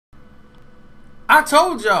I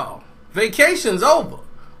told y'all, vacation's over.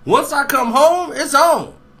 Once I come home, it's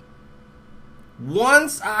on.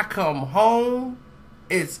 Once I come home,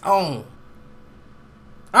 it's on.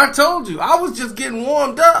 I told you, I was just getting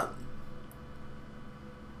warmed up.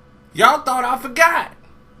 Y'all thought I forgot.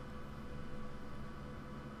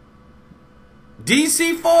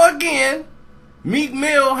 DC4 again. Meek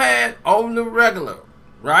Mill had on the regular,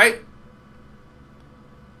 right?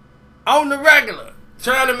 On the regular.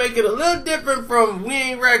 Trying to make it a little different from We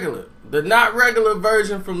Ain't Regular. The not regular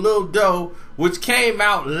version from Lil Doe, which came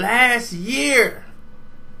out last year.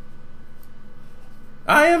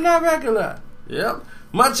 I am not regular. Yep.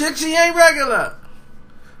 My chick, she ain't regular.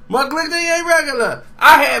 My clique, they ain't regular.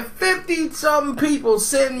 I had 50-something people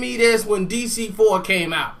send me this when DC4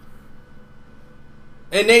 came out.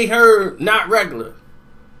 And they heard not regular.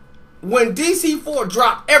 When DC4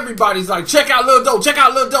 dropped, everybody's like, check out Lil Doe, check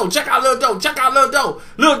out Lil Doe, check out Lil Doe, check out Lil Doe.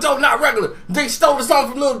 Lil Doe not regular. They stole the song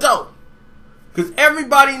from Lil Doe. Because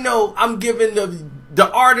everybody know I'm giving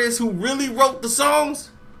the artists who really wrote the songs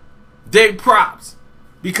their props.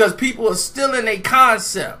 Because people are still in a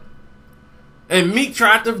concept. And Meek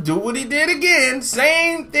tried to do what he did again.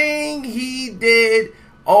 Same thing he did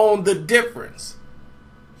on The Difference.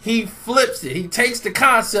 He flips it. He takes the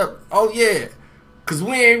concept. Oh yeah, because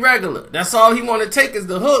we ain't regular. That's all he want to take is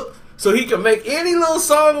the hook. So he can make any little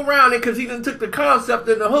song around it because he done took the concept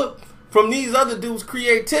and the hook from these other dudes'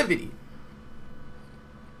 creativity.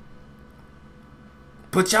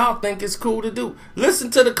 But y'all think it's cool to do.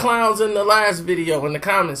 Listen to the clowns in the last video in the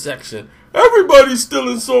comment section. Everybody's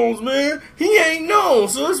stealing songs, man. He ain't known,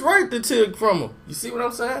 so it's right to take from him. You see what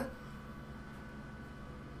I'm saying?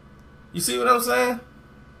 You see what I'm saying?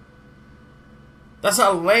 That's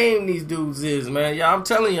how lame these dudes is, man. Y'all, I'm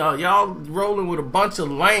telling y'all, y'all rolling with a bunch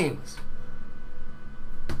of lames.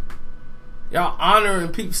 Y'all honoring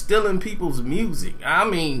people, stealing people's music. I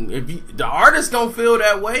mean, if the artists don't feel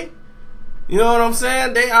that way, you know what I'm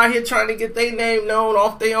saying? They out here trying to get their name known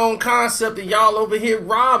off their own concept, and y'all over here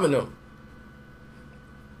robbing them.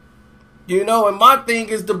 You know, and my thing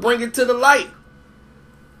is to bring it to the light.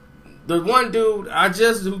 The one dude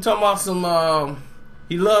who talking about some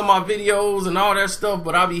he loved my videos and all that stuff,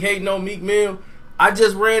 but I be hating on Meek Mill. I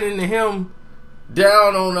just ran into him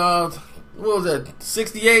down on what was that,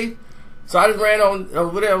 68? So I just ran on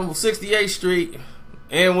over there on 68th Street,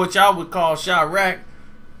 and what y'all would call Chirac.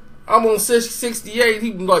 I'm on 68.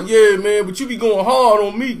 He was like, yeah, man, but you be going hard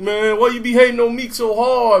on Meek, man. Why you be hating on Meek so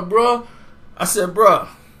hard, bruh? I said, bruh,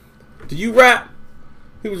 do you rap?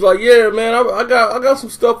 He was like, yeah, man, I got some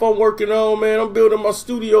stuff I'm working on, man. I'm building my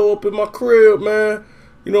studio up in my crib, man.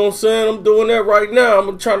 You know what I'm saying? I'm doing that right now.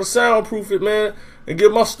 I'm trying to soundproof it, man, and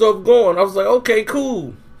get my stuff going. I was like, okay,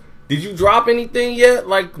 cool. Did you drop anything yet,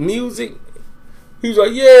 like music? He was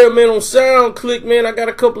like, yeah, man, on SoundClick, man, I got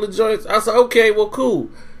a couple of joints. I said, okay, well,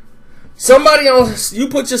 cool. You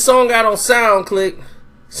put your song out on SoundClick.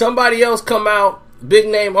 Somebody else come out, big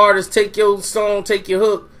name artist, take your song, take your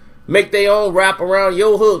hook, make their own rap around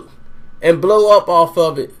your hook, and blow up off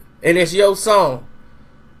of it. And it's your song.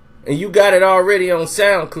 And you got it already on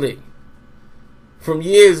SoundClick from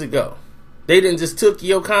years ago. They done just took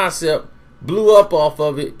your concept, blew up off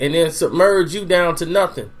of it, and then submerged you down to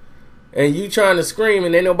nothing. And you trying to scream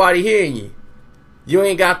and ain't nobody hearing you. You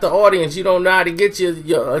ain't got the audience. You don't know how to get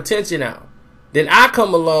your attention out. Then I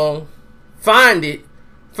come along, find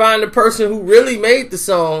the person who really made the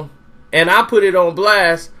song, and I put it on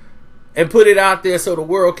blast and put it out there so the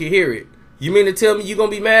world can hear it. You mean to tell me you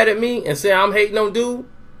gonna be mad at me and say I'm hating on dude?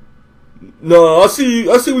 No, I see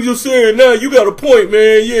what you're saying now. You got a point,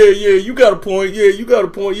 man. Yeah, you got a point. Yeah, you got a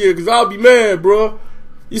point. Yeah, because I'll be mad, bro.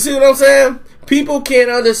 You see what I'm saying? People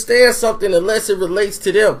can't understand something unless it relates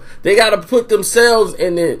to them. They got to put themselves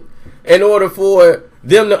in it in order for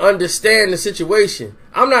them to understand the situation.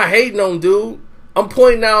 I'm not hating on dude. I'm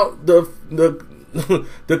pointing out the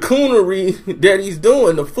coonery that he's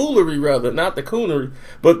doing, the foolery rather, not the coonery,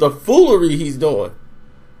 but the foolery he's doing.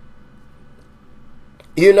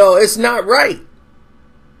 You know, it's not right.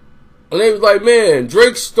 And they was like, man,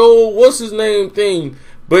 Drake stole what's his name thing.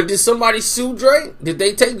 But did somebody sue Drake? Did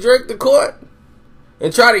they take Drake to court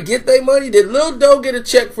and try to get their money? Did Lil Doe get a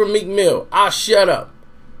check from Meek Mill? I shut up.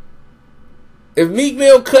 If Meek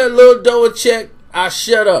Mill cut Lil Doe a check, I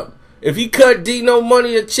shut up. If he cut Dino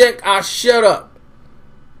Money a check, I shut up.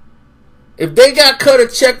 If they got cut a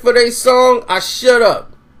check for their song, I shut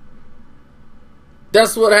up.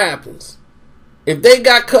 That's what happens. If they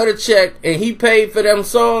got cut a check and he paid for them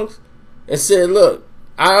songs and said, look,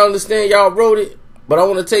 I understand y'all wrote it, but I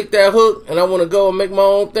want to take that hook and I want to go and make my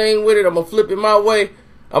own thing with it. I'm going to flip it my way.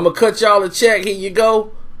 I'm going to cut y'all a check. Here you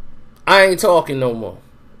go. I ain't talking no more.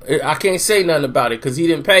 I can't say nothing about it because he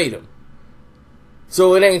didn't pay them.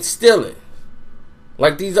 So it ain't stealing.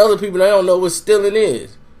 Like these other people, they don't know what stealing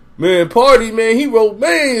is. Man, Party, man, he wrote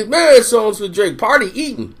man songs for Drake. Party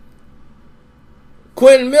eating.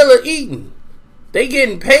 Quentin Miller eating. They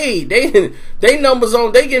getting paid. They numbers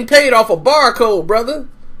on. They getting paid off a barcode, brother.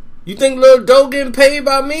 You think Lil Doe getting paid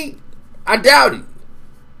by me? I doubt it.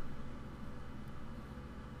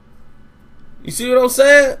 You see what I'm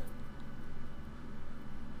saying?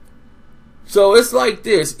 So it's like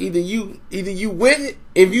this. Either you with it,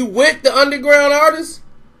 if you with the underground artists,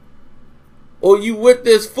 or you with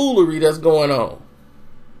this foolery that's going on.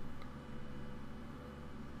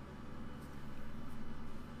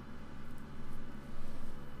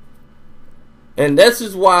 And this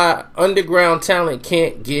is why underground talent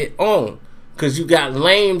can't get on. Because you got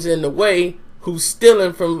lames in the way who's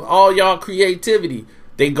stealing from all y'all creativity.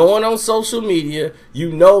 They going on social media.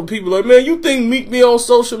 You know, people are like, man, you think Meek me on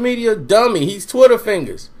social media? Dummy, he's Twitter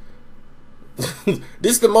fingers.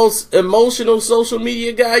 This the most emotional social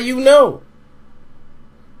media guy you know.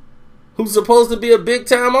 Who's supposed to be a big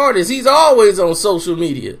time artist. He's always on social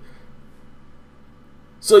media.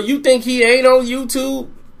 So you think he ain't on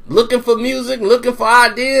YouTube looking for music, looking for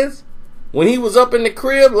ideas? When he was up in the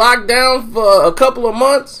crib, locked down for a couple of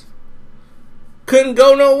months, couldn't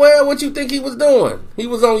go nowhere, what you think he was doing? He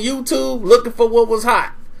was on YouTube looking for what was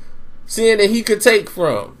hot, seeing that he could take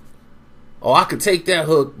from. Oh, I could take that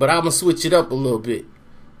hook, but I'm going to switch it up a little bit.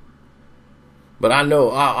 But I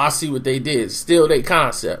know, I see what they did. Still their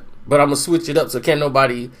concept. But I'm going to switch it up so can't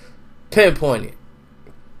nobody pinpoint it.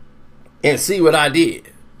 And see what I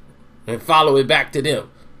did. And follow it back to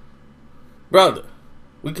them. Brother,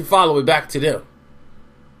 we can follow it back to them.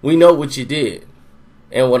 We know what you did.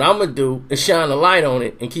 And what I'm going to do is shine a light on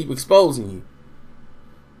it and keep exposing you.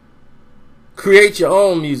 Create your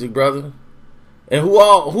own music, brother. And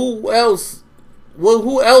who else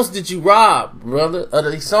did you rob, brother,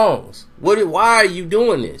 of these songs? Why are you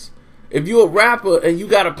doing this? If you're a rapper and you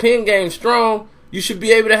got a pen game strong, you should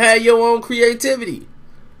be able to have your own creativity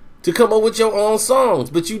to come up with your own songs,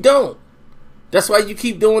 but you don't. That's why you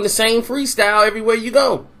keep doing the same freestyle everywhere you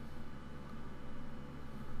go.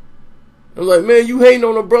 I'm like, man, you hating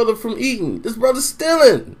on a brother from Eaton. This brother's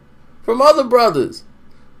stealing from other brothers.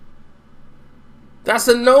 That's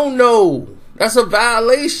a no-no. That's a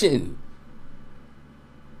violation.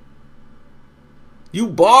 You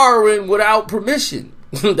borrowing without permission.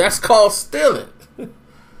 That's called stealing.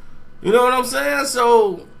 You know what I'm saying?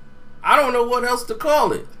 So, I don't know what else to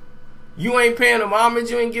call it. You ain't paying him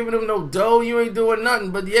homage. You ain't giving him no dough. You ain't doing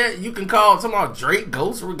nothing. But yet, you can call something about Drake got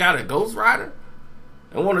a ghostwriter?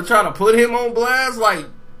 And want to try to put him on blast? Like,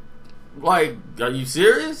 are you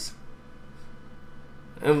serious?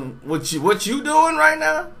 And what you doing right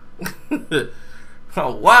now?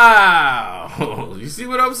 Oh, wow. You see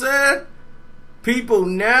what I'm saying? People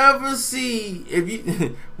never see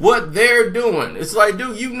what they're doing. It's like,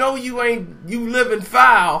 dude, you know you living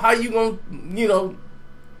foul. How you gonna,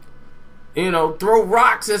 throw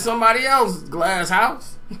rocks at somebody else's glass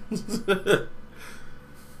house?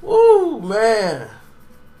 Woo, man.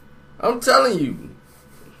 I'm telling you,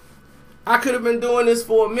 I could have been doing this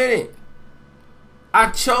for a minute. I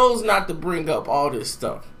chose not to bring up all this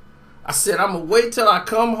stuff. I said, I'm going to wait till I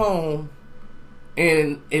come home,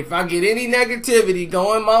 and if I get any negativity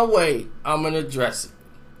going my way, I'm going to address it.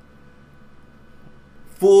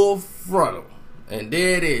 Full frontal. And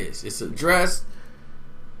there it is. It's addressed.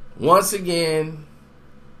 Once again,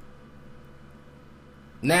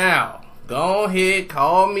 now, go ahead,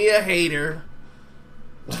 call me a hater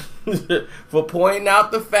for pointing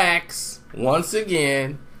out the facts. Once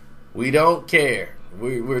again, we don't care.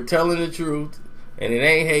 We're telling the truth, and it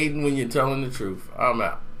ain't hating when you're telling the truth. I'm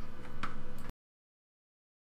out.